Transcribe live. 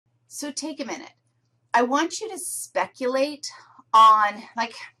So take a minute. I want you to speculate on,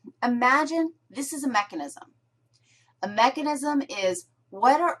 like, imagine this is a mechanism. A mechanism is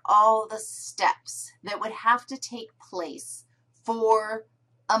what are all the steps that would have to take place for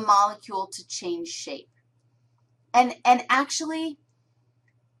a molecule to change shape? And actually,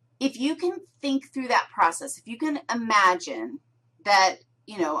 if you can think through that process, if you can imagine that,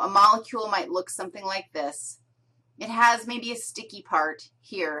 a molecule might look something like this. It has maybe a sticky part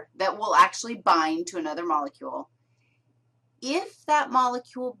here that will actually bind to another molecule. If that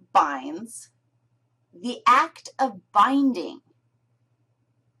molecule binds, the act of binding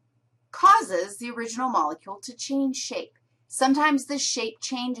causes the original molecule to change shape. Sometimes the shape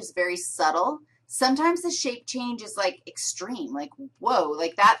change is very subtle. Sometimes the shape change is like extreme, like, whoa,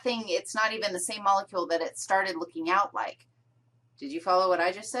 like that thing, it's not even the same molecule that it started looking out like. Did you follow what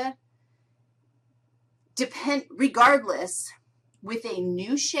I just said? Regardless, with a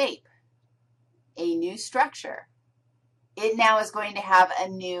new shape, a new structure, it now is going to have a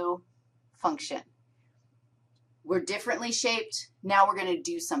new function. We're differently shaped. Now we're going to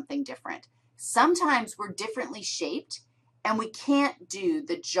do something different. Sometimes we're differently shaped, and we can't do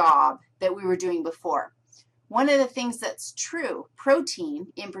the job that we were doing before. One of the things that's true, protein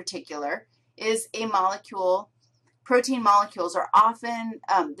in particular, is a molecule. Protein molecules are often,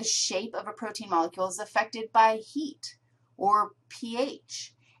 the shape of a protein molecule is affected by heat or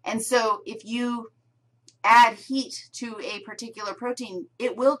pH. And so if you add heat to a particular protein,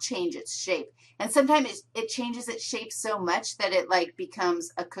 it will change its shape. And sometimes it changes its shape so much that it like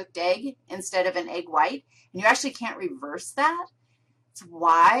becomes a cooked egg instead of an egg white. And you actually can't reverse that. It's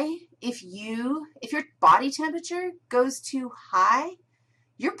why if your body temperature goes too high,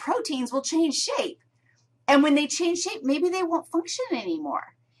 your proteins will change shape. And when they change shape, maybe they won't function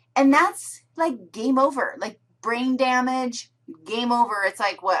anymore. And that's like game over, like brain damage, game over. It's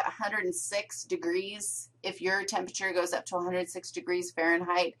like, what, 106 degrees if your temperature goes up to 106 degrees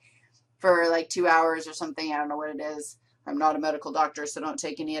Fahrenheit for like 2 hours or something. I don't know what it is. I'm not a medical doctor, so don't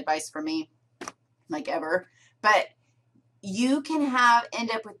take any advice from me, like ever. But you can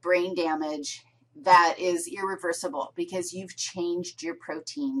end up with brain damage that is irreversible because you've changed your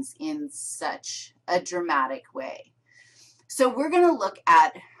proteins in such a dramatic way. So we're going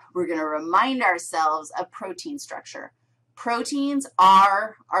to remind ourselves of protein structure. Proteins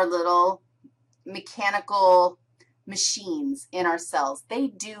are our little mechanical machines in our cells. They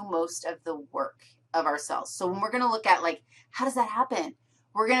do most of the work of our cells. So when we're going to look at, like, how does that happen?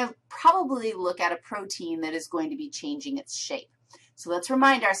 We're going to probably look at a protein that is going to be changing its shape. So let's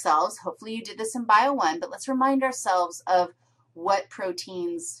remind ourselves, hopefully you did this in Bio 1, but let's remind ourselves of what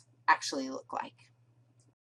proteins actually look like.